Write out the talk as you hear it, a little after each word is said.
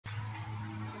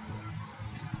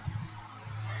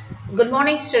Good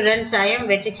morning, students. I am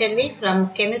Vetri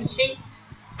from Chemistry,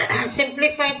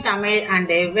 Simplified Tamil and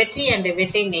Vetri and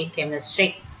Vetri NEET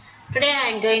Chemistry. Today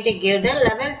I am going to give the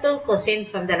level 2 question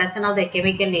from the lesson of the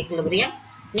chemical equilibrium,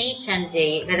 NEET and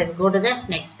JEE. Let us go to the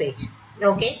next page.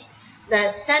 Okay.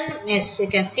 The sun is, you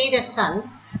can see the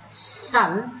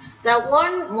sun, the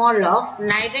 1 mole of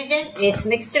nitrogen is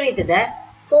mixed with the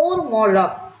 4 mole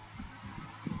of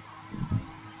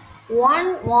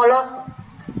 1 mole of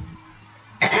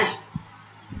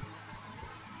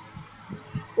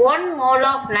 1 mole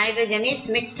of nitrogen is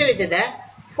mixed with the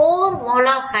 4 mole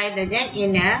of hydrogen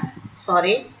in a,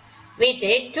 with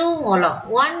a 2 mole of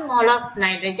 1 mole of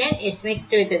nitrogen is mixed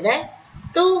with the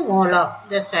 2 mole of,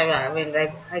 just I will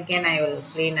write, again I will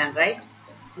clean and write,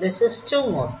 this is 2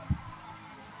 mole.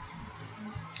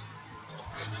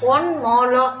 1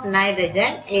 mole of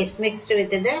nitrogen is mixed with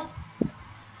the,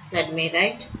 let me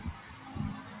write,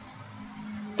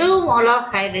 2 mole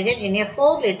of hydrogen in a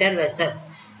 4 liter vessel.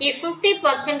 If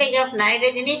 50% of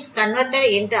nitrogen is converted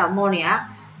into ammonia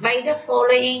by the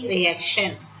following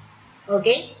reaction.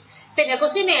 Okay. இப்போ இந்த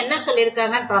question என்ன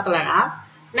சொல்லிருக்காங்கன்னு பார்க்கலாம்னா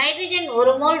nitrogen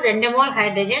 1 mole 2 mole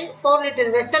hydrogen 4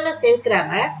 litre வெசல்ல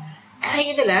சேர்க்கறாங்க.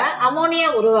 இதுல ammonia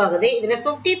உருவாகுது. இதுல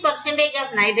 50%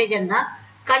 of nitrogen தான்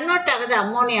convert ஆகுது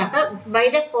அம்மோனியாக by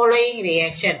the following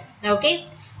reaction. Okay.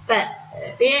 இப்போ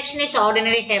reaction is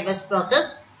ordinary Haber's process.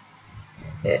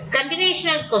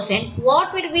 Continuational question, what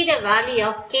will be the value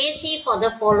of Kc for the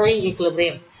following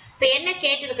equilibrium? இப்போ என்ன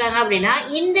கேட்டிருக்காங்க அப்படின்னா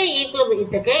இந்த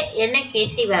ஈக்குலிபிரியத்துக்கு என்ன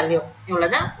Kc வேல்யூ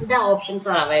இவ்வளவுதான். the options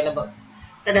are available.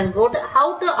 Let us go to how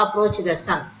to approach the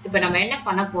sum. இப்போ நம்ம என்ன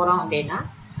பண்ண போறோம் அப்படின்னா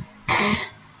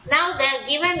now the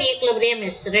given equilibrium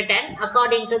is written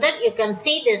according to that you can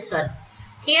see this one.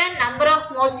 Here number of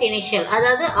moles initial,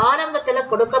 அதாவது ஆரம்பத்துல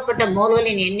கொடுக்கப்பட்ட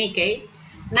மோல்களின் எண்ணிக்கை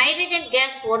nitrogen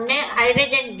gas 1,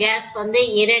 hydrogen gas வந்து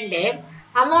 2,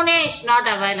 ammonia is not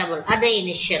available at the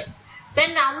initial. Then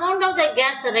the amount of the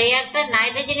gas reacted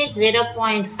nitrogen is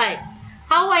 0.5.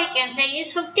 How I can say is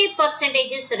 50%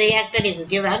 is reacted is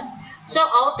given. So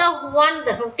out of 1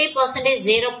 the 50% is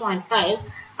 0.5.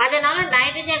 அதனால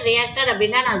nitrogen reacted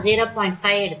அப்படின்னா நான்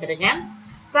 0.5 எடுத்துருக்கேன்.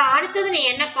 இப்போ அடுத்தது நீ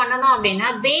என்ன பண்ணணும் அப்படின்னா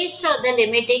based on the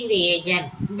limiting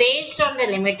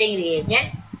reagent,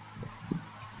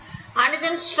 and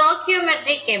then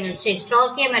stoichiometric chemistry.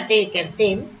 Stoichiometry you can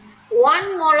see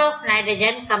 1 mole of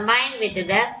nitrogen combined with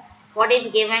the, what is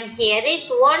given here is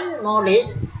 1 mole is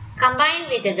combined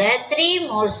with the 3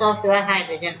 moles of your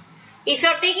hydrogen. If you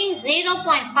are taking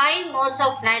 0.5 moles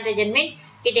of nitrogen means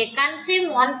it will consume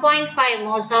 1.5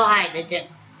 moles of hydrogen.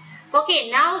 Okay,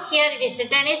 now here it is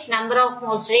written is number of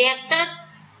moles reacted.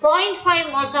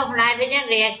 0.5 moles of nitrogen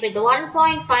react with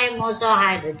 1.5 moles of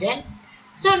hydrogen.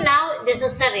 So now this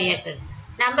is the reactant.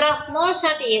 Number of moles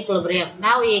at equilibrium.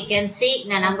 Now you can see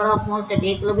the number of moles at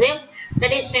equilibrium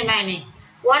that is remaining.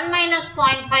 1 minus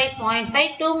 0.5,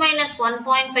 0.5, 2 minus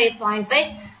 1.5,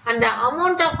 0.5, and the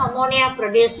amount of ammonia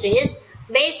produced is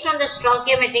based on the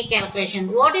stoichiometry calculation.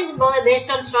 What is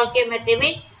based on stoichiometry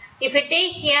mean? If you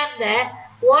take here the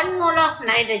 1 mole of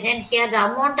nitrogen, here the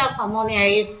amount of ammonia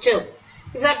is 2.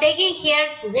 If you are taking here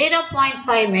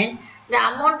 0.5 mean, the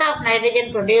amount of nitrogen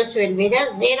produced will be the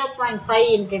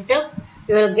 0.5 into 2,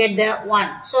 you will get the 1.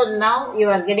 So now you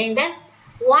are getting the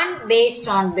 1 based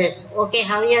on this. Okay,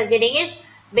 how you are getting is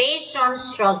based on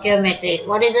stoichiometry.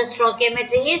 What is the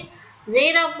stoichiometry is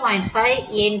 0.5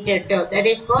 into 2. That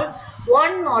is called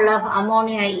 1 mole of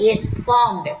ammonia is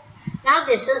formed. Now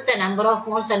this is the number of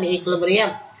moles at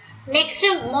equilibrium. Next,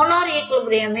 molar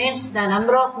equilibrium means the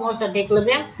number of moles at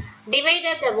equilibrium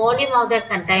divided the volume of the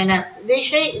container. This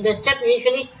step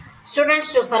usually students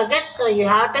to forget, so you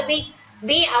have to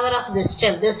be aware of this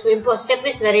step. This step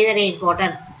is very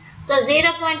important. So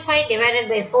 0.5 divided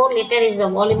by 4 liter is the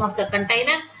volume of the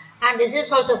container, and this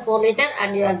is also 4 liter,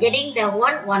 and you are getting the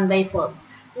 1 by 4.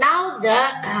 Now the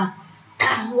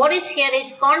what is here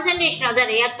is concentration of the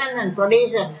reactant and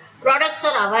products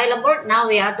are available. Now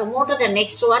we have to move to the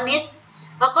next one is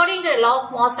according to the law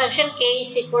of mass action, K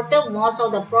is equal to mass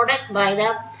of the product by the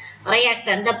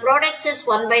reactant. The products is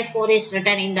 1 by 4 is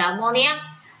written in the ammonia.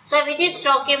 So which is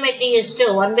stoichiometry is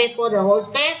 2, 1 by 4 the whole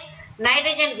square.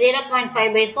 Nitrogen 0.5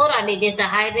 by 4 and it is the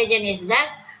hydrogen is there,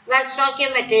 where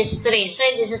stoichiometry is 3. So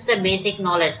this is the basic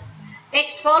knowledge.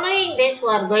 Next, following this we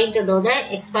are going to do the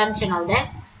expansion of the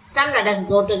sum. Let us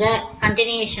go to the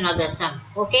continuation of the sum.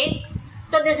 Okay.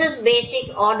 So this is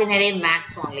basic ordinary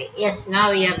maths only. Yes,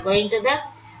 now we are going to the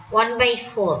 1 by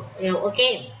 4.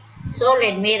 Okay. So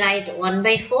let me write 1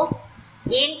 by 4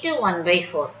 into 1 by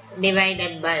 4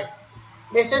 divided by.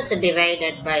 This is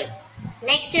divided by.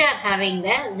 Next you are having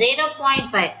the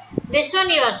 0.5. This one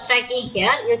you are striking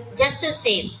here. You just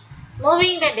see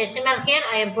Moving the decimal here,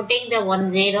 I am putting the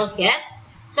 10 here.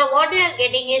 So what we are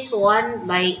getting is 1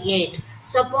 by 8.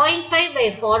 So 0.5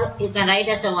 by 4 you can write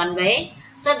as a 1 by 8.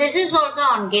 So this is also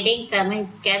on getting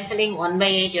cancelling 1 by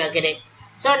 8 you are getting.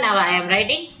 So now I am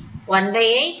writing 1 by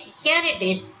 8. Here it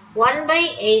is 1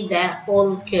 by 8 the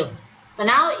whole cube. So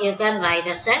now you can write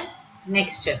as a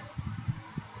next.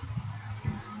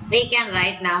 We can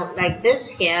write now like this.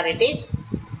 Here it is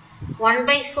 1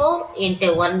 by 4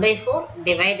 into 1 by 4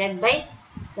 divided by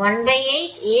 1 by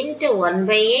 8 into 1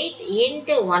 by 8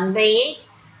 into 1 by 8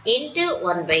 into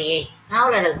 1 by 8. Now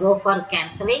let us go for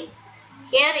cancelling.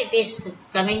 Here it is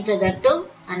coming to the 2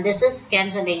 and this is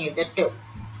cancelling with the 2.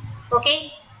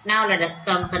 Okay. Now let us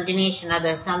come continuation of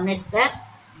the sum is there.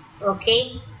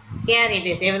 Okay. Here it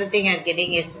is everything you are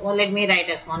getting is, let me write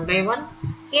as 1 by 1.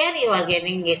 Here you are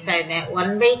getting is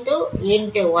 1 by 2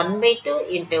 into 1 by 2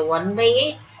 into 1 by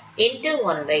 8 into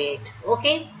 1 by 8.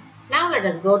 Okay. Now let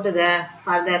us go to the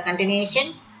further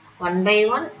continuation. 1 by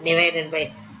 1 divided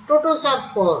by 2 2s are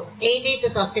 4, 8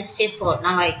 8s are 64.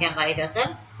 Now I can write as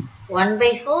a 1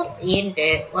 by 4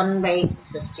 into 1 by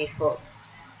 64.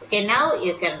 Okay, now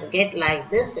you can get like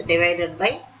this divided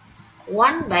by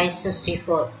 1 by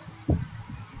 64.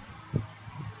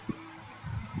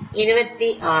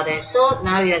 26. So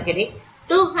now you are getting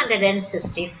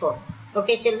 264.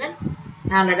 Okay children.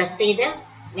 Now let us see the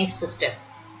next step.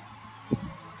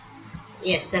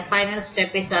 Yes, the final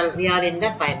step is we are in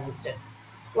the final step.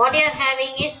 What you are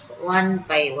having is 1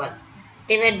 by 1.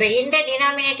 Divided by, in the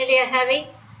denominator you are having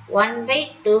 1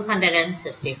 by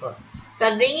 264.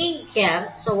 For bringing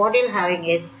here, so what you are having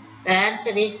is, the answer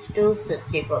is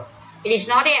 264. It is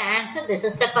not an answer, this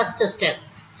is the first step.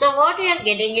 So what we are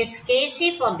getting is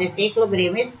Kc for this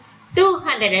equilibrium is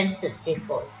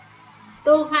 264.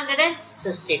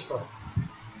 264.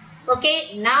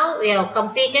 Okay, now we have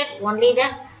completed only the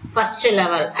first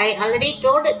level. I already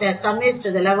told the sum is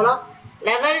to the level of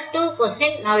level 2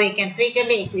 question. Now we can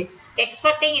frequently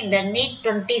expecting in the NEET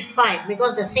 25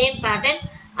 because the same pattern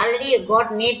already you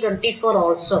got NEET 24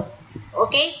 also.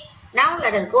 Okay, now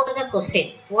let us go to the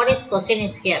question. What is question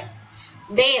is here?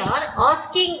 They are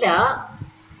asking the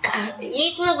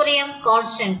equilibrium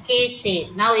constant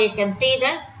Kc. Now you can see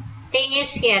the thing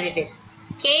is here it is.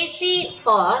 Kc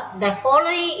for the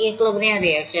following equilibrium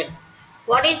reaction.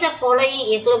 What is the following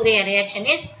equilibrium reaction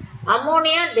is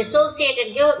ammonia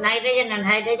dissociated give nitrogen and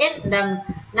hydrogen. The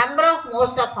number of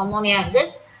moles of ammonia is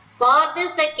this. For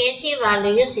this the Kc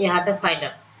values you have to find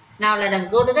out. Now let us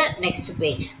go to the next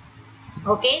page.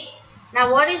 Okay.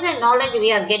 Now what is the knowledge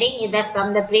we are getting either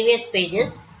from the previous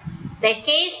pages? The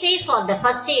Kc for the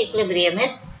first equilibrium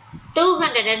is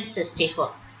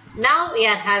 264. Now we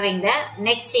are having the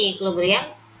next equilibrium.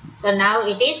 So now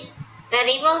it is the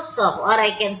reverse of, or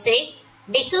I can say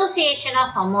dissociation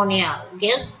of ammonia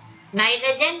gives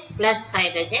nitrogen plus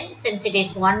hydrogen. Since it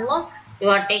is 1 mole, you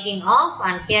are taking off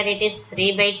and here it is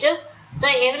 3 by 2. So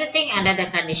everything under the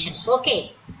conditions.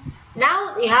 Okay.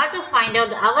 Now we have to find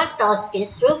out, our task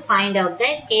is to find out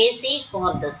the Kc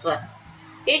for this one.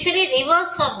 Usually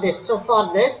reverse of this. So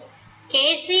for this,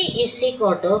 Kc is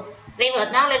equal to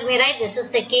reverse. Now let me write this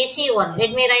is the Kc1.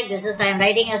 Let me write this is I am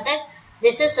writing as a,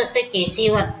 this is as a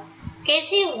Kc1.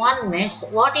 Kc1 means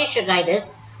what you should write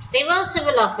is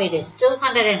reversible of it is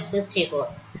 264.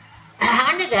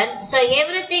 And then, so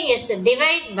everything is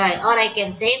divide by, or I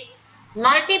can say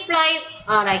multiply,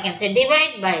 or I can say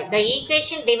divide by, the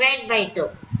equation divide by 2.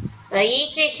 The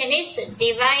equation is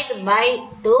divide by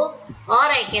 2, or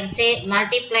I can say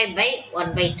multiply by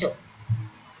 1 by 2.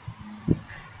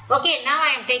 Okay, now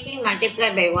I am taking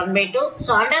multiply by 1 by 2.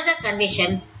 So under the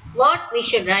condition, what we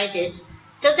should write is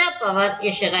to the power,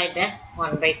 you should write the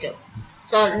 1 by 2.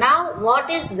 So now what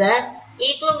is the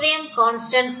equilibrium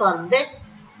constant for this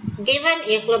given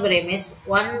equilibrium is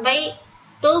 1 by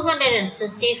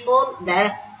 264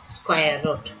 the square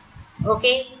root.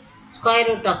 Okay, square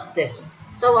root of this.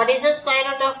 So what is the square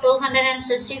root of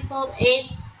 264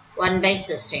 is 1 by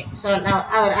 16. So now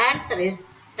our answer is,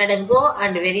 let us go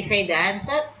and verify the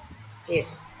answer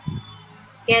is,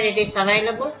 here it is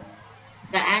available.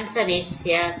 The answer is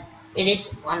here, it is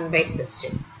 1 by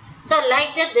 16. So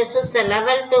like that, this is the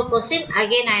level 2 question.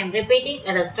 Again I am repeating,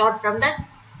 let us start from the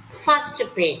first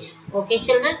page. Okay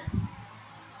children?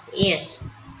 Yes.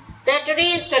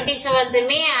 Today is 27th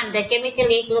May and the chemical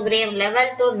equilibrium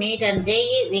level 2 NEET and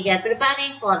JEE. We are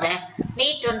preparing for the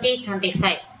NEET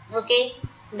 2025. Okay.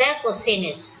 The question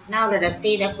is, now let us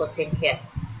see the question here.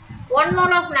 1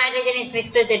 mole of nitrogen is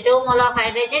mixed with 2 mole of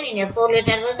hydrogen in a 4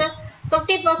 liter vessel.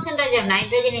 50% of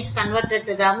nitrogen is converted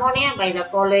to the ammonia by the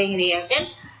following reaction.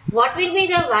 What will be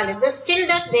the value? Still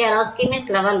that they are asking is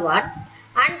level 1.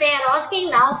 And they are asking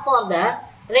now for the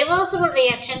reversible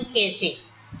reaction Kc.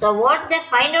 So what they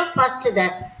find out first, the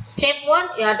step 1,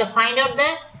 you have to find out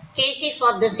the Kc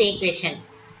for this equation,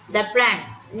 the plan.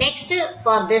 Next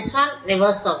for this one,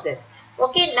 reverse of this.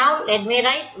 Okay, now let me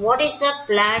write what is the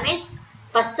plan is.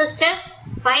 First step,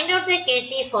 find out the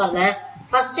Kc for the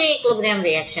first equilibrium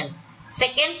reaction.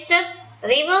 Second step,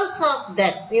 reverse of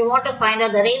that. We want to find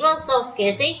out the reverse of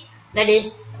Kc, that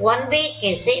is 1 by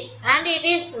Kc, and it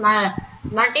is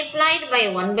multiplied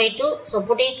by 1 by 2. So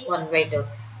put it 1 by 2.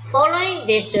 Following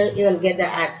these two, you will get the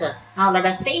answer. Now let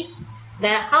us see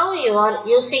how you are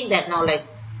using that knowledge.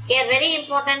 Here very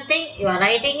important thing you are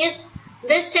writing is,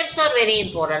 these steps are very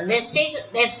important. These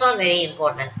steps are very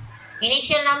important.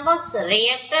 Initial numbers,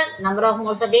 reactor, number of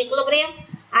moles at equilibrium,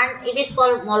 and it is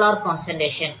called molar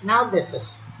concentration. Now this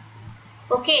is.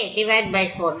 Okay, divide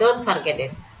by 4. Don't forget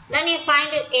it. Then you find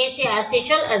Kc as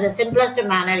usual, as the simplest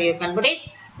manner you can put it.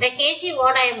 The Kc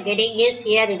what I am getting is,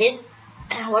 here it is,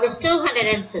 what is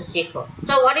 264.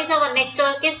 So what is our next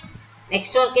work is?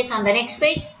 Next work is on the next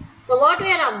page. So what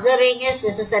we are observing is,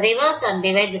 this is the reverse and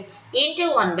divide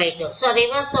into 1 by 2. So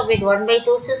reverse of it 1 by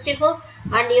 2 64,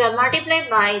 and you are multiplied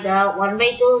by the 1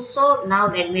 by 2. So now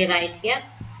let me write here.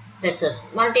 This is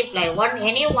multiply 1,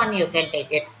 any one you can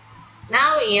take it.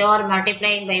 Now you are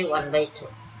multiplying by 1 by 2.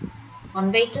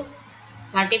 1 by 2.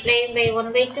 Multiplying by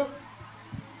 1 by 2.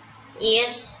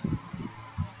 Yes.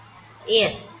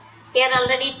 Yes. Here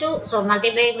already 2. So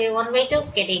multiplying by 1 by 2,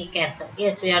 getting cancelled.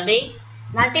 Yes, we are doing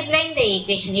multiplying the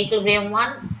equation equilibrium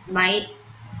 1 by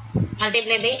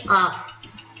multiply by half.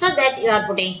 So that you are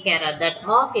putting here, and that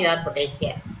half you are putting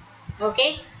here.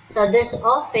 Okay. So this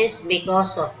half is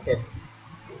because of this.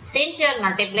 Since you are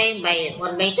multiplying by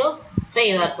 1 by 2, so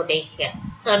you are putting here.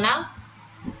 So now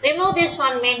remove this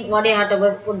one, mean what you have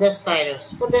to put the square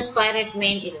roots. Put the square root,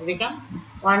 mean it has become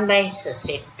 1 by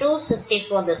 16.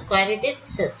 264, the square root is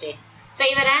 16. So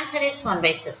your answer is 1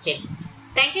 by 16.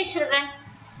 Thank you, children.